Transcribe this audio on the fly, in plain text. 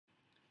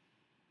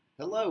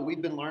Hello,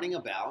 we've been learning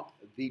about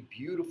the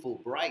beautiful,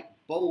 bright,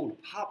 bold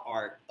pop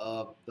art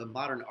of the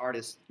modern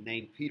artist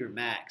named Peter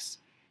Max.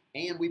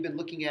 And we've been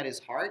looking at his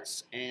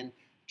hearts and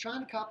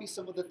trying to copy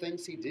some of the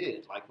things he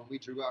did. Like when we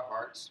drew our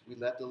hearts, we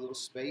left a little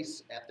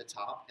space at the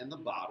top and the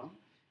bottom,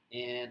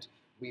 and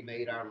we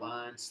made our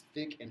lines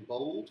thick and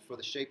bold for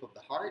the shape of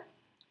the heart.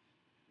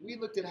 We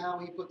looked at how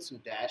he put some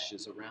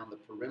dashes around the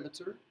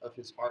perimeter of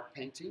his art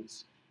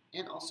paintings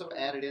and also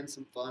added in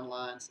some fun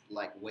lines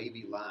like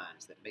wavy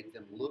lines that make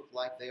them look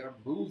like they are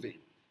moving.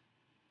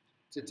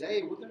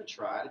 Today we're going to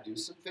try to do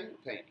some finger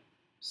painting.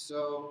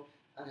 So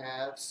I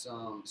have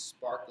some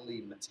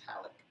sparkly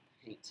metallic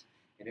paint,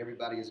 and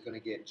everybody is going to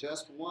get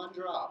just one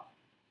drop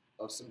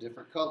of some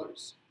different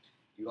colors.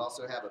 You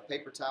also have a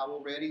paper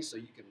towel ready so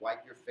you can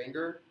wipe your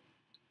finger,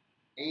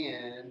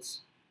 and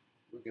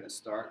we're going to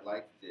start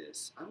like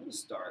this. I'm going to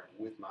start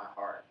with my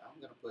heart. I'm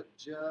going to put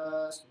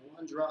just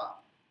one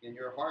drop in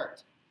your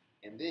heart.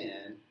 And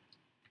then,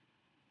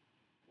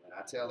 when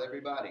I tell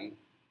everybody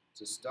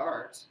to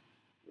start,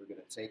 we're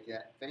going to take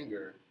that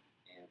finger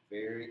and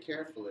very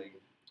carefully,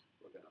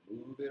 we're going to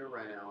move it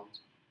around.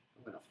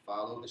 I'm going to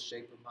follow the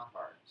shape of my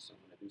heart. So I'm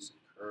going to do some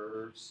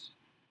curves.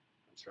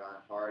 I'm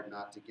trying hard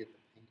not to get the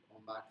paint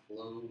on my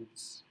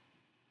clothes.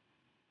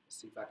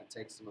 Let's see if I can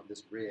take some of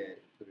this red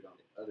and put it on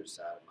the other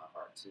side of my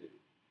heart too.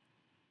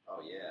 Oh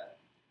yeah,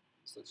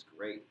 this looks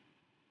great.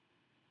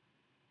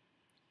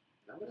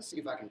 And I'm going to see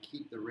if I can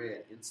keep the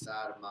red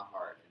inside of my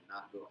heart and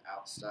not go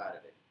outside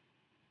of it.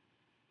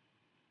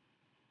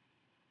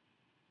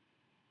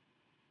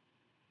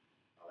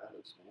 Oh, that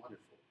looks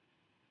wonderful.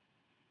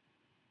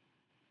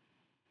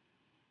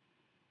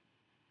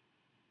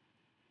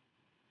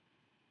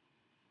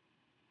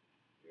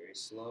 Very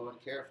slow and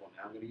careful.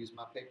 Now I'm going to use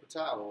my paper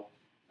towel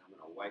and I'm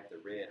going to wipe the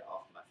red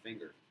off my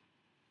finger.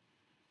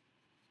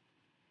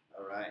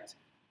 All right.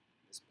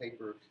 This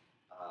paper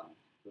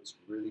looks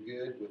really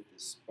good with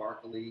this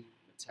sparkly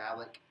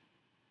metallic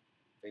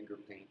finger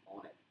paint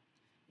on it.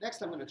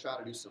 Next, I'm going to try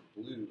to do some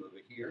blue over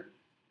here.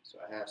 So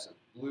I have some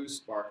blue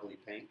sparkly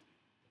paint.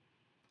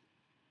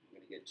 I'm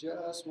going to get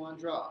just one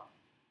drop.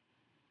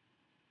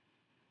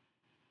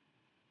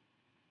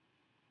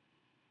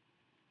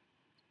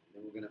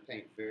 And then we're going to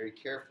paint very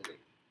carefully.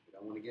 We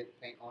don't want to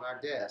get paint on our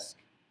desk.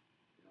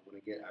 We don't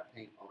want to get our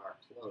paint on our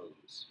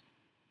clothes.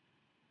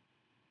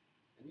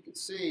 And you can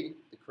see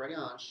the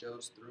crayon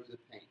shows through the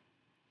paint.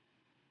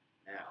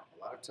 Now,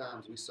 a lot of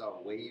times we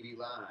saw wavy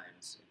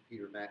lines in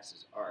Peter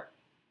Max's art.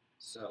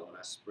 So when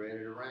I spread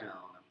it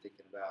around, I'm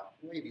thinking about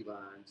wavy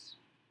lines.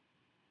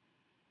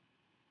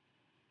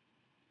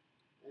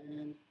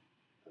 And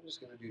I'm just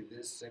going to do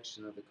this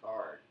section of the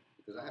card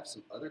because I have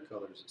some other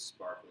colors of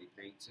sparkly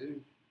paint too.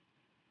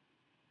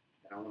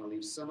 And I want to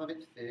leave some of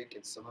it thick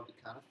and some of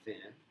it kind of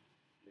thin.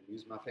 Then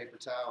use my paper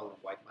towel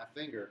and wipe my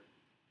finger.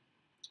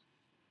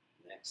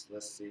 Next,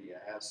 let's see,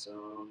 I have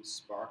some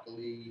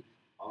sparkly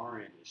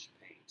orange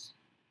paint.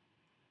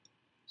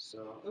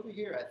 So over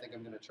here, I think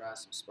I'm going to try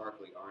some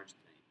sparkly orange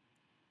paint.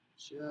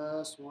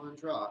 Just one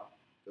drop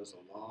goes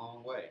a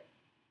long way.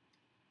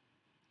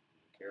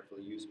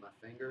 Carefully use my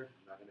finger.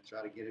 I'm not going to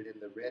try to get it in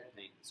the red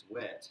paint that's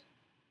wet.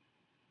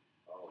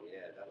 Oh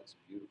yeah, that looks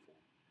beautiful.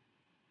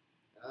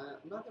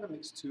 I'm not going to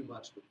mix too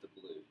much with the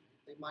blue.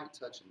 They might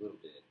touch a little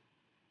bit,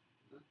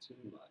 not too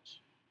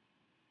much.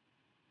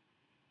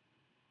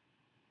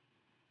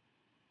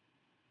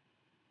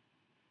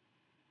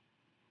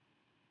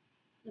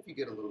 If you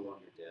get a little on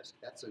your desk,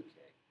 that's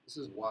okay. This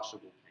is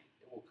washable paint.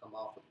 It will come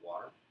off with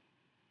water.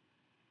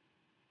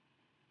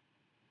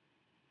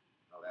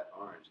 Oh, that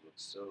orange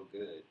looks so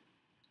good.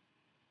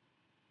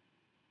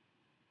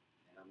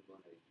 And I'm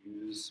going to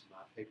use my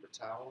paper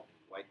towel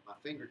and wipe my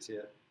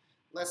fingertip.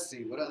 Let's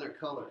see, what other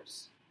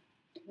colors?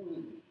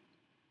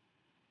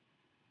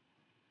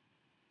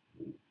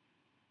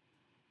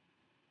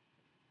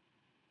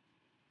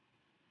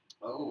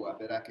 Oh, I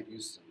bet I could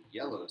use some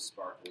yellow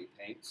sparkly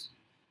paints.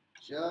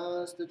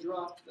 Just a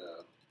drop,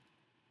 though.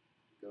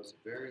 It goes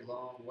a very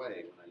long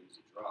way when I use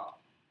a drop,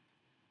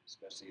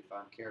 especially if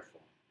I'm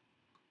careful.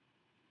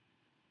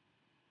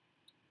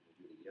 We'll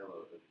do the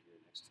yellow over here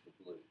next to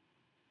the blue.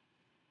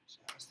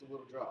 Just a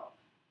little drop.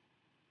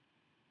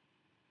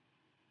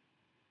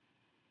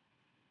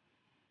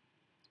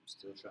 I'm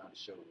still trying to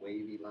show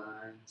wavy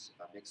lines.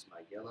 If I mix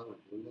my yellow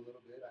and blue a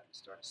little bit, I can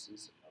start to see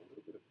a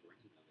little bit of green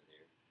over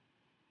there.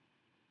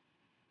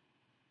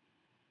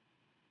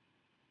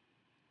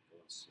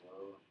 Going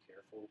slow and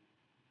careful.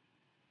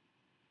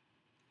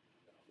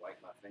 I'm going to wipe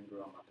my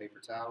finger on my paper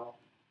towel.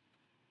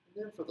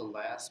 And then for the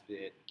last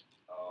bit,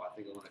 oh, I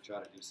think I want to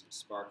try to do some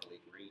sparkly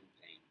green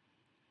paint.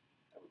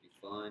 That would be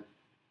fun.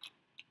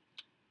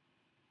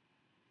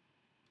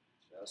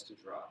 Just a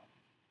drop.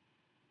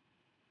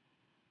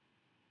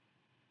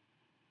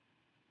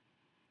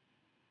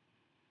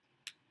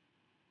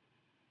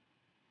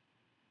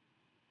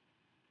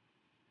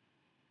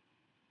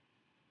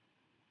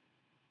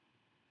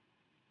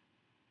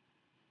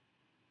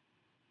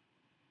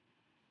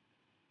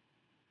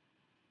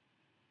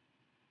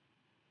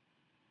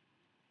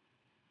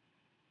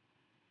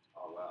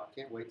 Oh wow,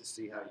 can't wait to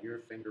see how your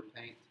finger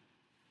paint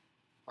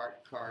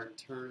heart card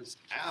turns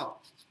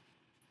out.